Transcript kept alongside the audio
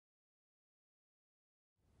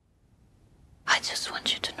just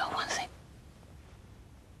want you to know one thing.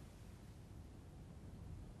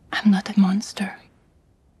 I'm not a monster.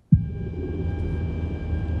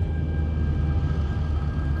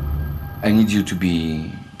 I need you to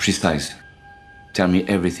be precise. Tell me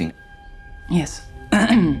everything. Yes. I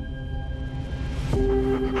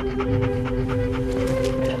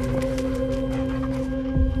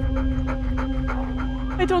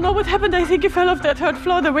don't know what happened. I think he fell off that third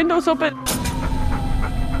floor. The window's open.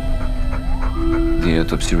 The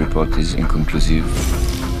autopsy report is inconclusive.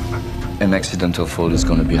 An accidental fall is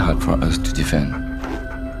gonna be hard for us to defend.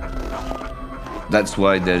 That's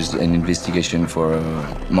why there's an investigation for a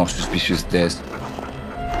more suspicious death,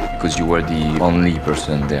 because you were the only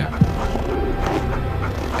person there.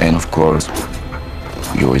 And of course,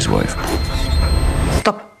 you're his wife.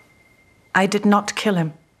 Stop. I did not kill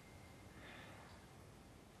him.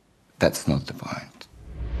 That's not the point.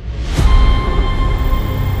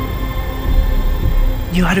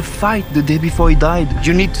 You had a fight the day before he died.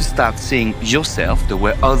 You need to start seeing yourself the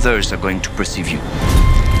way others are going to perceive you.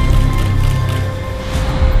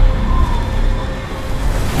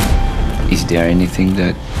 Is there anything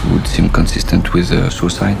that would seem consistent with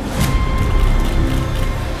suicide?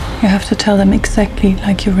 You have to tell them exactly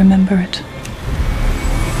like you remember it.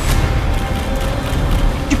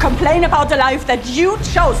 You complain about the life that you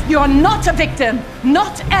chose. You're not a victim.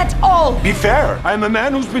 Not at all. Be fair. I'm a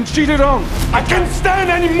man who's been cheated on. I can't stand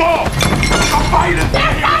anymore. I'll fight it.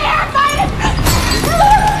 There's no air fight!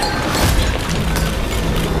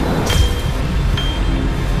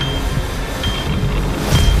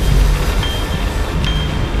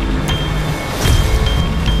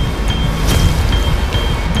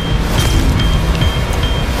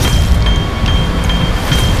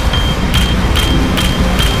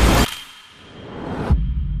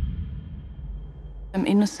 I'm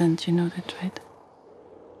innocent, you know that, right?